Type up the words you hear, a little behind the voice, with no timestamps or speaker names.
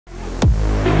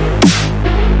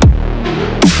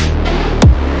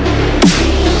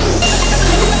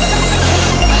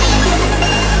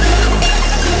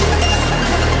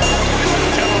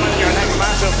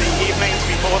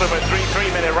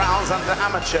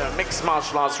amateur mixed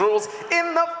martial arts rules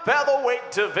in the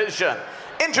featherweight division.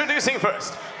 Introducing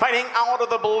first, fighting out of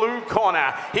the blue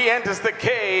corner, he enters the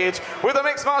cage with a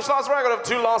mixed martial arts record of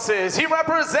 2 losses. He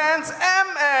represents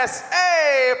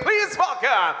MSA. Please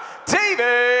welcome David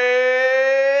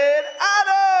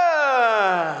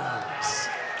Adams.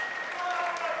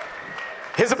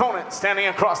 His opponent standing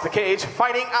across the cage,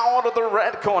 fighting out of the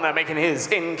red corner, making his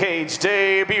in-cage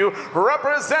debut,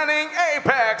 representing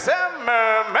Apex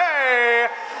MMA.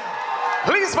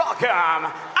 Please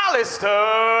welcome Alistair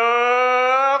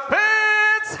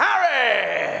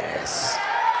Fitzharris.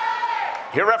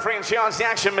 Your referee in charge of the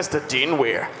action, Mr. Dean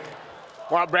Weir.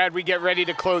 Well, Brad, we get ready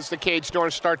to close the cage door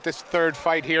and start this third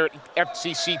fight here at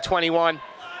FCC 21.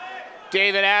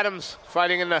 David Adams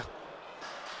fighting in the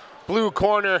blue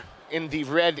corner in the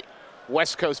red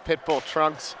West Coast Pitbull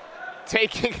trunks,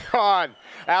 taking on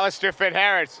Alistair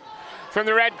Fitzharris from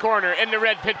the red corner in the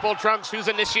red Pitbull trunks, who's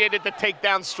initiated the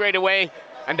takedown straight away.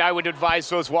 And I would advise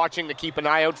those watching to keep an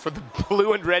eye out for the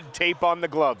blue and red tape on the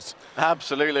gloves.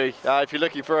 Absolutely. If you're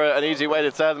looking for an easy way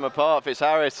to tear them apart,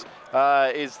 Fitzharris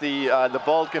is the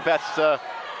bald competitor,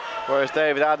 whereas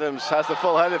David Adams has the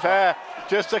full head of hair.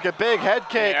 Just took a big head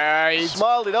kick,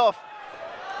 smiled it off.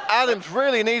 Adams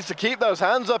really needs to keep those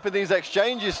hands up in these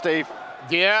exchanges, Steve.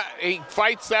 Yeah, he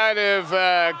fights out of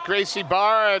Gracie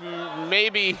Barra, and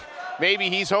maybe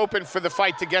he's hoping for the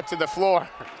fight to get to the floor.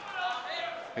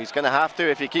 He's going to have to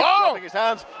if he keeps dropping his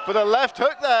hands. But a left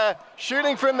hook there,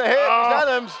 shooting from the hip is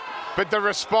Adams. But the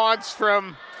response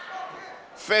from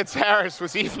Fitzharris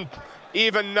was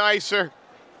even nicer,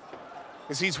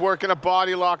 as he's working a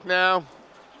body lock now.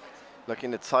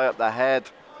 Looking to tie up the head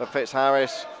of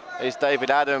Fitzharris is David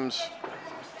Adams.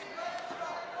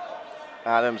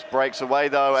 Adams breaks away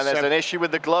though, and there's an issue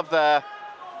with the glove there.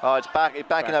 Oh, it's back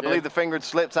in. I believe the finger had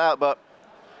slipped out,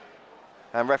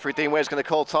 and referee Dean Weir's going to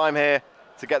call time here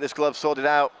to get this glove sorted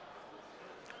out.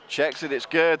 Checks it, it's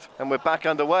good, and we're back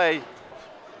underway.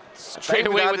 Straight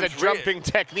away with a jumping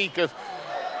technique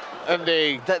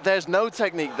there's no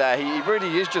technique there. He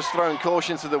really is just throwing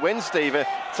caution to the wind, Steve.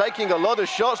 Taking a lot of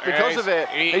shots because of it.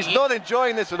 He's not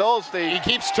enjoying this at all, Steve. He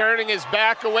keeps turning his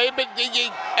back away,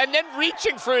 and then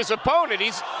reaching for his opponent.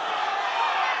 And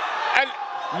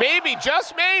maybe,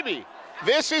 just maybe,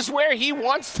 this is where he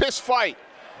wants this fight.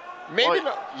 Maybe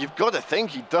not. You've got to think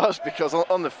he does, because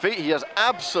on the feet he has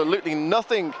absolutely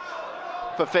nothing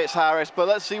for Fitzharris. But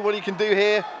let's see what he can do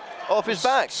here off his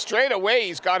back. Straight away,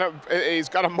 he's got a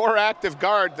more active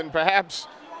guard than perhaps.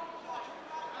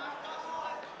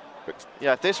 But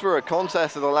yeah, if this were a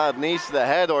contest that allowed knees to the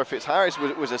head, or if Fitzharris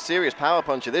was a serious power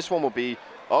puncher, this one will be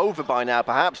over by now,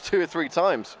 perhaps 2 or 3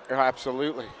 times.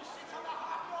 Absolutely.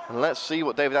 And let's see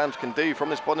what David Adams can do from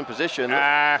this bottom position.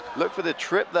 Look for the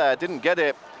trip there, didn't get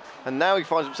it. And now he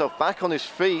finds himself back on his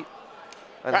feet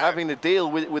and having to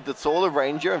deal with the taller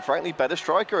ranger and frankly better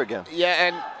striker again.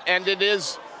 Yeah, and it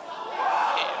is.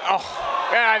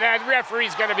 That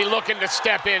referee's going to be looking to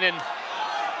step in and.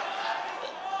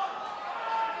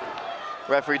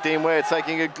 Referee Dean Weir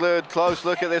taking a good close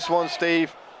look at this one,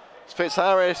 Steve.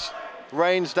 Fitzharris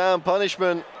rains down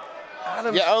punishment.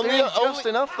 Adams only just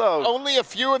enough though. Only a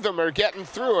few of them are getting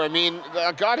through. I mean,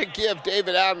 I got to give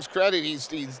David Adams credit.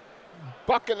 He's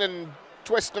bucking and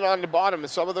twisting on the bottom, and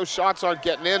some of those shots aren't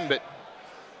getting in, but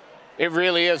it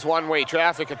really is one-way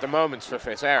traffic at the moment for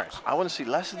Fitzharris. I want to see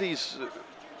less of these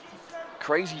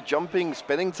crazy jumping,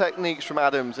 spinning techniques from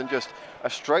Adams, and just a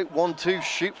straight 1-2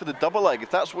 shoot for the double leg.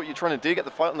 If that's what you're trying to do, get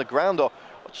the fight on the ground, or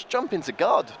just jump into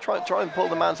guard. Try and pull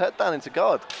the man's head down into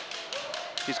guard.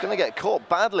 He's going to get caught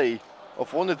badly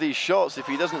off one of these shots if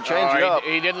he doesn't change it up.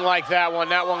 He didn't like that one.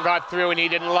 That one got through and he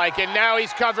didn't like it. Now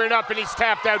he's covering up and he's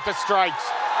tapped out the strikes.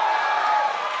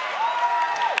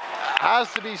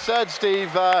 Has to be said,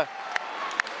 Steve,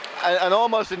 an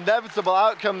almost inevitable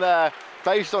outcome there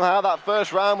based on how that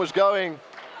first round was going.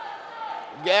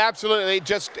 Yeah, absolutely.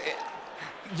 Just,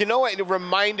 you know what? It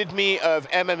reminded me of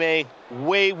MMA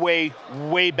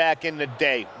way back in the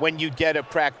day when you'd get a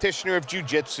practitioner of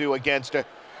jiu-jitsu against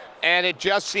and it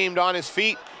just seemed on his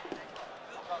feet.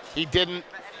 He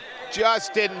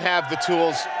just didn't have the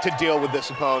tools to deal with this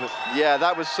opponent. Yeah,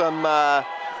 that was some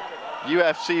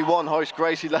UFC 1 Hoist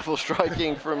Gracie level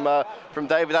striking from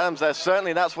David Adams there.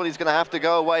 Certainly that's what he's going to have to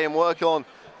go away and work on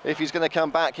if he's going to come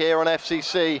back here on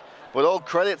FCC. But all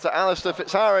credit to Alistair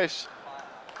Fitzharris.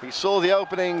 He saw the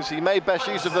openings, he made best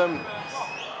use of them.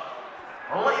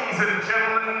 Ladies and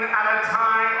gentlemen, at a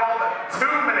time of 2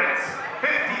 minutes,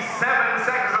 57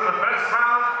 seconds of the first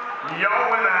round, your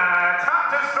winner, top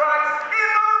to strikes in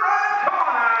the red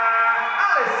corner,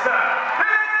 Alistair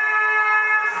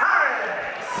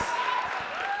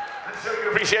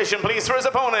Fitzharris. appreciation, please, for his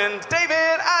opponent,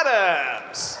 David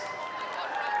Adams.